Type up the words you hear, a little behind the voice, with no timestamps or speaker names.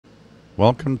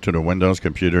Welcome to the Windows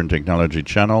Computer and Technology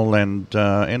channel. And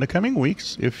in the coming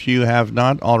weeks, if you have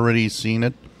not already seen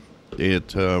it,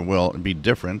 it will be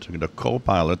different. The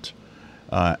Copilot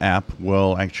app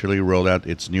will actually roll out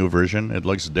its new version. It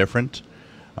looks different.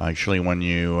 Actually, when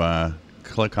you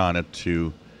click on it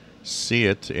to see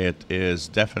it, it is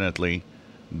definitely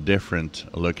different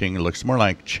looking. It looks more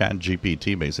like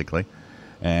ChatGPT, basically.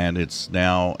 And it's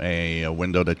now a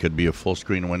window that could be a full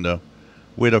screen window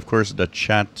with, of course, the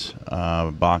chat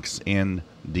box in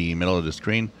the middle of the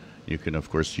screen. You can, of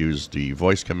course, use the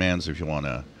voice commands if you want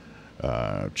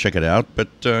to check it out. But,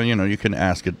 you can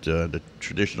ask it the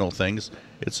traditional things.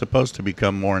 It's supposed to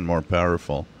become more and more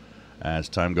powerful. As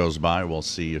time goes by, we'll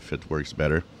see if it works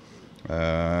better.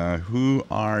 Who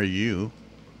are you?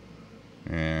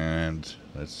 And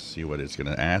let's see what it's going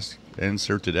to ask.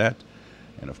 Answer to that.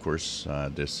 And, of course,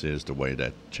 this is the way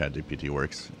that ChatGPT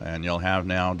works. And you'll have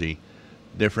now the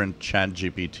different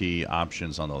ChatGPT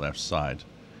options on the left side.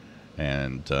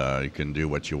 And you can do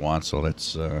what you want. So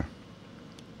let's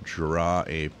draw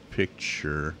a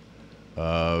picture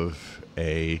of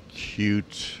a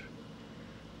cute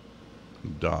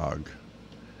dog.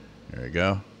 There you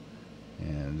go.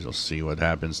 And you'll see what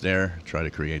happens there. Try to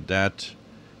create that.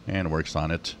 And it works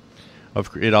on it.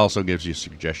 It also gives you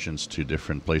suggestions to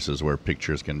different places where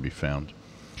pictures can be found.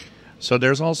 So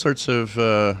there's all sorts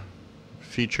of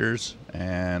features,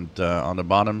 and on the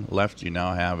bottom left you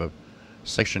now have a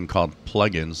section called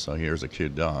plugins. So here's a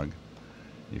cute dog.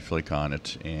 You click on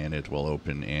it and it will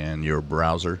open in your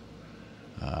browser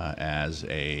as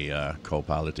a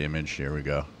Copilot image. Here we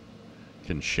go. You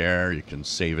can share, you can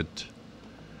save it.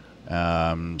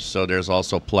 So there's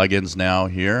also plugins now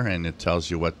here, and it tells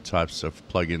you what types of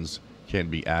plugins can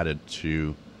be added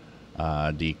to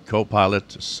the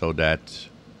Copilot so that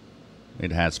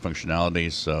it has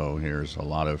functionality. So here's a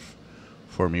lot of,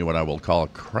 for me, what I will call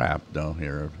crap though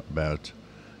here about,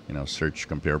 search,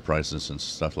 compare prices and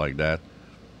stuff like that.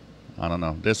 I don't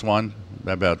know. This one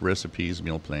about recipes,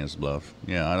 meal plans, bluff.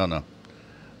 Yeah, I don't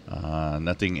know.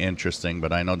 Nothing interesting,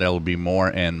 but I know there will be more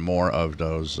and more of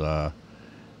those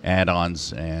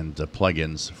add-ons and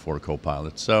plugins for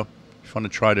Copilot. So if you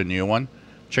want to try the new one,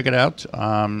 check it out.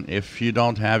 If you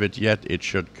don't have it yet, it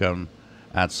should come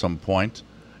at some point.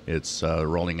 It's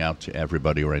rolling out to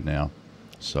everybody right now.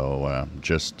 So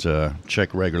just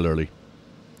check regularly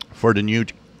for the new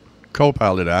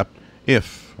Copilot app,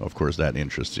 if, of course, that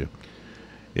interests you.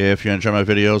 If you enjoy my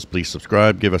videos, please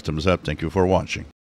subscribe, give us a thumbs up. Thank you for watching.